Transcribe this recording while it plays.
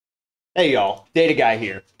Hey y'all, Data Guy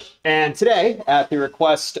here. And today, at the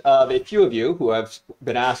request of a few of you who have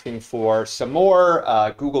been asking for some more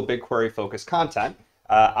Google BigQuery focused content,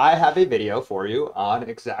 I have a video for you on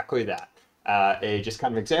exactly that. A just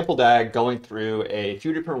kind of example DAG going through a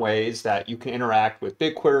few different ways that you can interact with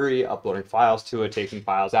BigQuery, uploading files to it, taking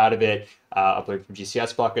files out of it, uploading from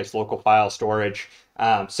GCS buckets, local file storage,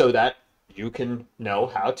 so that you can know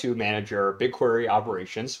how to manage your BigQuery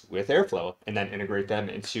operations with Airflow and then integrate them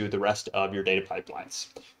into the rest of your data pipelines.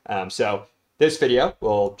 So this video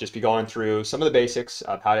will just be going through some of the basics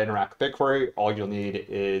of how to interact with BigQuery. All you'll need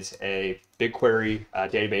is a BigQuery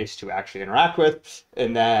database to actually interact with,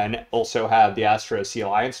 and then also have the Astro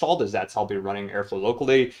CLI installed, as that's how I'll be running Airflow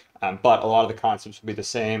locally. But a lot of the concepts will be the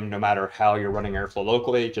same no matter how you're running Airflow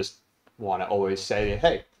locally. Just want to always say,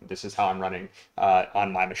 hey, this is how I'm running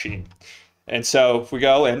on my machine. And so if we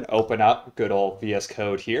go and open up good old VS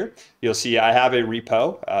Code here, you'll see I have a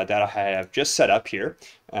repo that I have just set up here.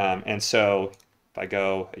 And so if I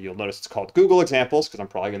go, you'll notice it's called Google Examples, because I'm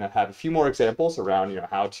probably going to have a few more examples around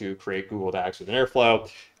how to create Google DAGs with an Airflow.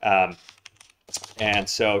 And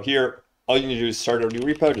so here, all you need to do is start a new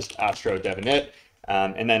repo, just astro dev init.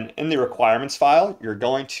 And then in the requirements file, you're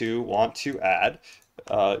going to want to add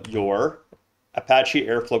your Apache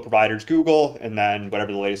Airflow providers Google, and then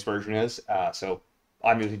whatever the latest version is. So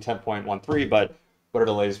I'm using 10.13, but whatever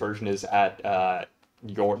the latest version is at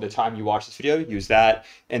the time you watch this video, use that.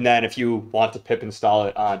 And then if you want to pip install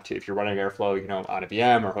it onto, if you're running Airflow, on a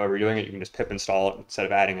VM or however you're doing it, you can just pip install it instead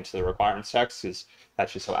of adding it to the requirements text, because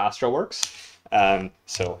that's just how Astro works.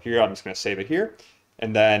 So here, I'm just going to save it here.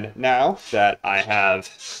 And then now that I have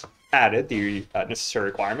added the necessary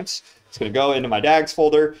requirements, it's going to go into my DAGs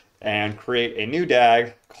folder and create a new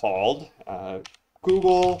DAG called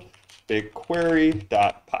Google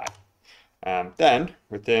BigQuery.py. Then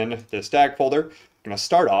within this DAG folder, I'm going to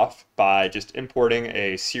start off by just importing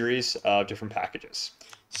a series of different packages.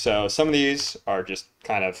 So some of these are just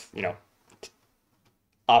kind of,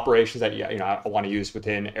 operations that I want to use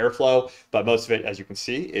within Airflow, but most of it, as you can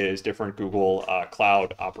see, is different Google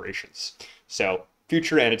Cloud operations. So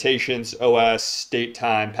future annotations, OS, date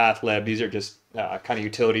time, pathlib, these are just kind of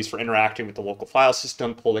utilities for interacting with the local file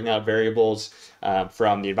system, pulling out variables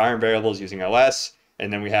from the environment variables using OS.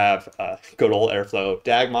 And then we have good old Airflow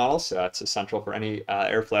DAG models. So that's essential for any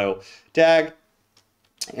Airflow DAG.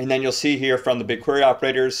 And then you'll see here from the BigQuery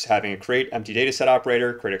operators having a create empty dataset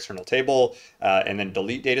operator, create external table, and then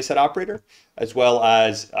delete dataset operator, as well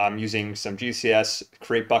as using some GCS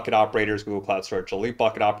create bucket operators, Google Cloud Storage delete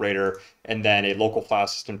bucket operator, and then a local file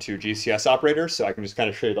system to GCS operator. So I can just kind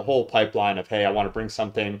of show you the whole pipeline of, hey, I want to bring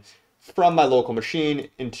something from my local machine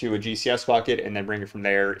into a GCS bucket and then bring it from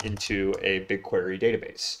there into a BigQuery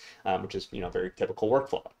database, which is very typical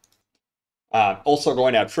workflow. Also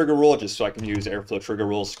going to have trigger rule, just so I can use Airflow trigger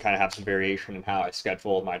rules to kind of have some variation in how I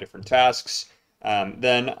schedule my different tasks.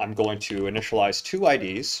 Then I'm going to initialize two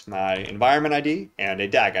IDs, my environment ID and a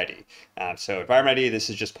DAG ID. So environment ID, this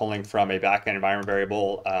is just pulling from a backend environment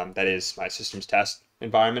variable that is my systems test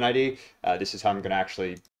environment ID. This is how I'm going to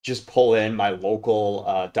actually just pull in my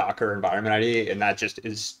local Docker environment ID, and that just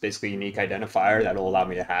is basically a unique identifier that will allow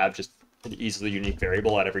me to have just an easily unique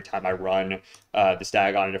variable at every time I run this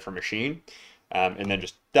DAG on a different machine. And then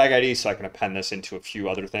just DAG ID, so I can append this into a few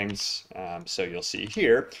other things. So you'll see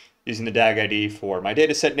here, using the DAG ID for my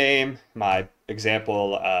dataset name, my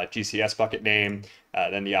example GCS bucket name,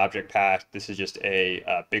 then the object path. This is just a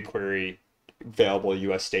BigQuery available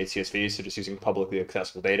US state CSV, so just using publicly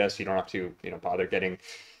accessible data, so you don't have to bother getting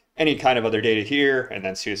any kind of other data here. And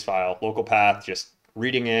then CS file local path, just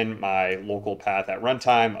reading in my local path at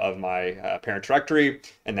runtime of my parent directory,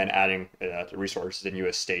 and then adding the resources in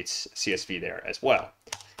US states CSV there as well.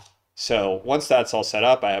 So once that's all set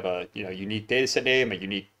up, I have a unique dataset name, a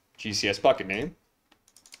unique GCS bucket name.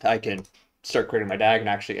 I can start creating my DAG and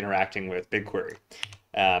actually interacting with BigQuery.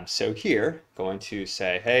 So here, going to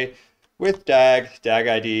say, hey, with DAG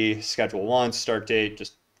ID, schedule 1, start date,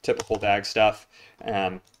 just typical DAG stuff.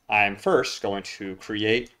 I'm first going to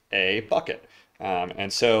create a bucket.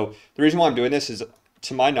 And so the reason why I'm doing this is,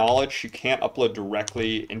 to my knowledge, you can't upload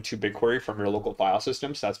directly into BigQuery from your local file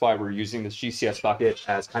system. So that's why we're using this GCS bucket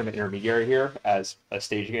as kind of an intermediary here, as a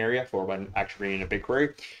staging area for when actually reading a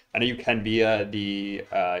BigQuery. I know you can via the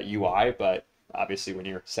UI, but obviously when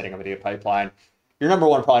you're setting up a data pipeline, your number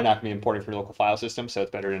one probably not going to be importing from your local file system. So it's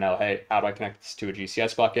better to know, hey, how do I connect this to a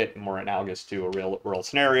GCS bucket, more analogous to a real world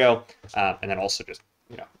scenario, and then also just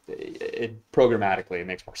programmatically it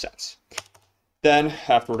makes more sense. Then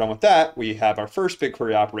after we're done with that, we have our first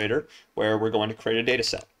BigQuery operator where we're going to create a data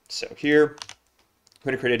set. So here I'm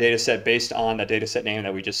going to create a data set based on the data set name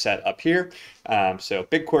that we just set up here. So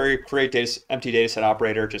BigQuery, create empty data set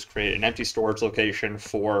operator, just create an empty storage location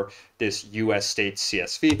for this US state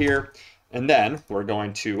CSV here. And then we're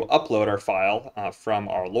going to upload our file from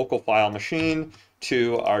our local file machine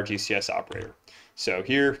to our GCS operator. So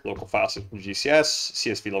here, local file system GCS,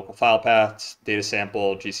 CSV local file path, data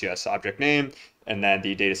sample GCS object name, and then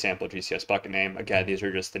the data sample GCS bucket name. Again, these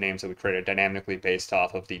are just the names that we created dynamically based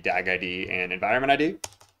off of the DAG ID and environment ID.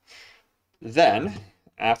 Then,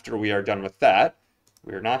 after we are done with that,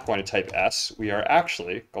 we are not going to type S. We are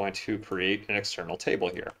actually going to create an external table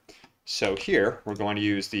here. So here, we're going to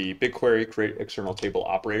use the BigQuery create external table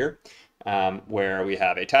operator, where we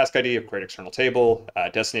have a task ID of create external table,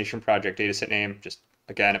 destination project dataset name, just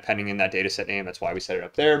again, appending in that dataset name. That's why we set it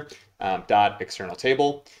up there, dot external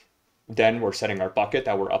table. Then we're setting our bucket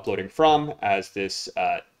that we're uploading from as this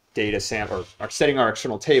data sample, or setting our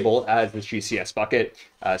external table as this GCS bucket,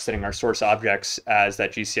 setting our source objects as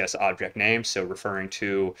that GCS object name, so referring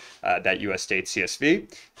to that US state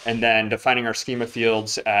CSV, and then defining our schema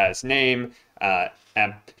fields as name,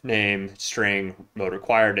 emp name, string, mode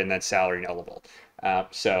required, and then salary nullable.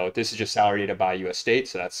 So this is just salary data by US state,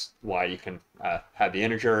 so that's why you can have the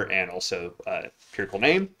integer and also empirical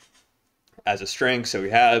name as a string. So we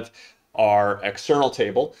have our external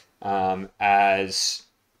table as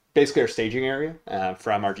basically our staging area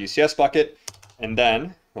from our GCS bucket. And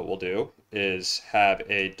then what we'll do is have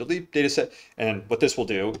a delete dataset. And what this will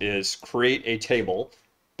do is create a table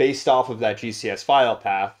based off of that GCS file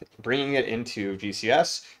path, bringing it into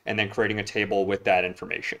GCS, and then creating a table with that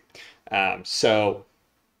information. So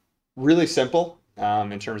really simple.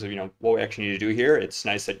 In terms of what we actually need to do here. It's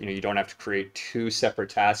nice that you don't have to create two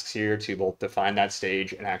separate tasks here to both define that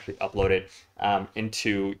stage and actually upload it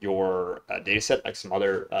into your data set, like some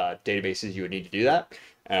other databases you would need to do that.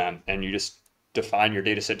 And you just define your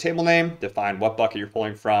data set table name, define what bucket you're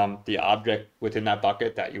pulling from, the object within that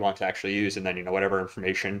bucket that you want to actually use, and then whatever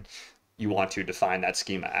information you want to define that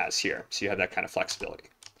schema as here. So you have that kind of flexibility.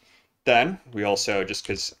 Then we also, just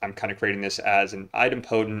because I'm kind of creating this as an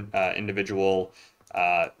idempotent individual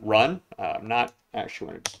run, I'm not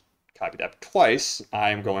actually going to copy that twice.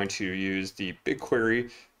 I'm going to use the BigQuery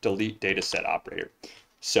delete dataset operator.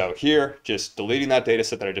 So here, just deleting that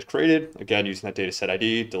dataset that I just created, again, using that dataset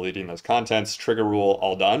ID, deleting those contents, trigger rule,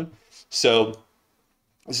 all done. So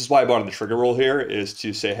this is why I brought in the trigger rule here, is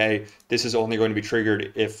to say, hey, this is only going to be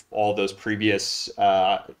triggered if all those previous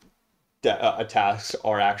tasks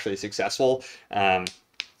are actually successful,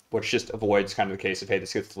 which just avoids kind of the case of, hey,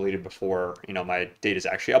 this gets deleted before my data is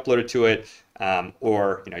actually uploaded to it,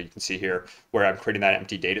 or you can see here where I'm creating that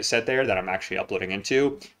empty data set there that I'm actually uploading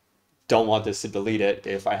into. Don't want this to delete it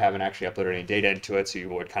if I haven't actually uploaded any data into it, so you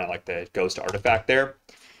avoid kind of like the ghost artifact there.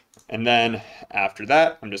 And then after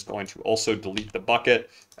that, I'm just going to also delete the bucket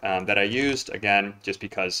that I used, again, just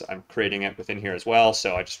because I'm creating it within here as well.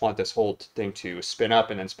 So I just want this whole thing to spin up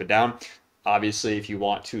and then spin down. Obviously, if you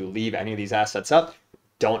want to leave any of these assets up,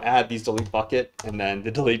 don't add these delete bucket and then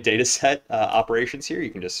the delete data set operations here.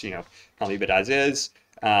 You can just, kind of leave it as is.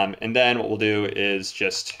 And then what we'll do is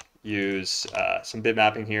just use some bit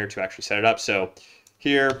mapping here to actually set it up. So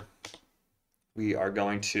here we are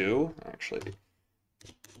going to actually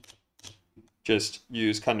just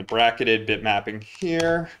use kind of bracketed bit mapping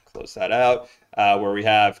here, close that out, where we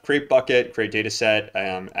have create bucket, create data set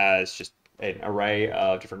as just an array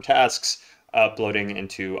of different tasks, uploading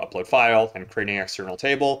into upload file and creating an external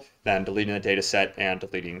table, then deleting the data set and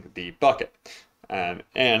deleting the bucket.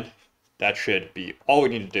 And that should be all we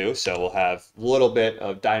need to do. So we'll have a little bit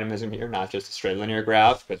of dynamism here, not just a straight linear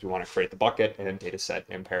graph, because we want to create the bucket and data set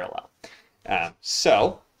in parallel.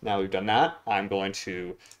 So now we've done that, I'm going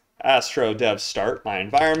to Astro Dev start my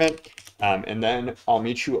environment, and then I'll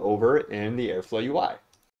meet you over in the Airflow UI.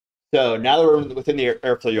 So now that we're within the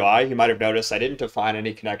Airflow UI, you might have noticed I didn't define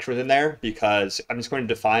any connection within there because I'm just going to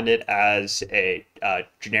define it as a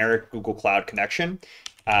generic Google Cloud connection,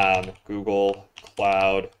 Google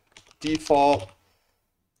Cloud default.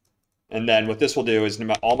 And then what this will do is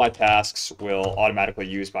all my tasks will automatically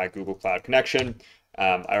use my Google Cloud connection.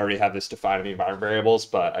 I already have this defined in the environment variables,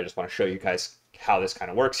 but I just want to show you guys how this kind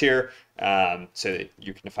of works here, so that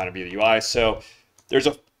you can define it via the UI. So there's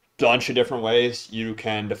a bunch of different ways you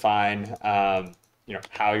can define,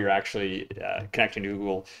 how you're actually connecting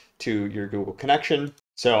to your Google connection.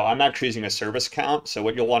 So I'm actually using a service account. So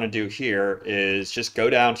what you'll want to do here is just go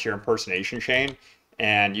down to your impersonation chain,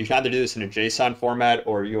 and you can either do this in a JSON format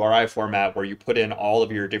or URI format where you put in all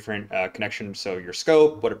of your different connections. So your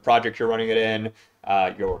scope, what project you're running it in,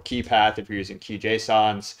 your key path if you're using key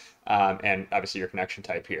JSONs, and obviously your connection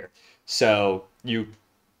type here. So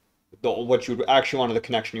what you would actually want in the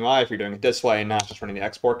connection UI, if you're doing it this way and not just running the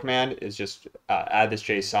export command, is just add this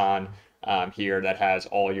JSON here that has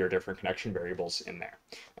all your different connection variables in there.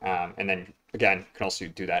 And then again, you can also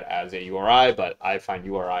do that as a URI, but I find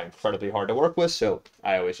URI incredibly hard to work with, so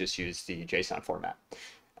I always just use the JSON format.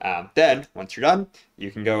 Then, once you're done, you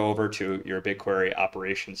can go over to your BigQuery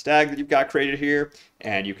operations tag that you've got created here,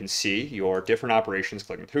 and you can see your different operations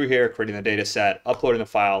clicking through here, creating the data set, uploading the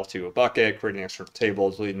file to a bucket, creating external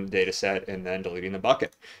tables, deleting the data set, and then deleting the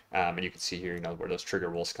bucket. And you can see here, where those trigger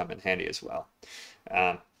rules come in handy as well.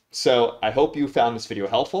 So I hope you found this video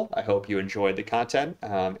helpful. I hope you enjoyed the content,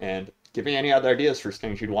 and give me any other ideas for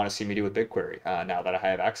things you'd want to see me do with BigQuery now that I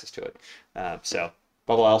have access to it. So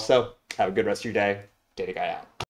above all else, though, have a good rest of your day. Data Guy out.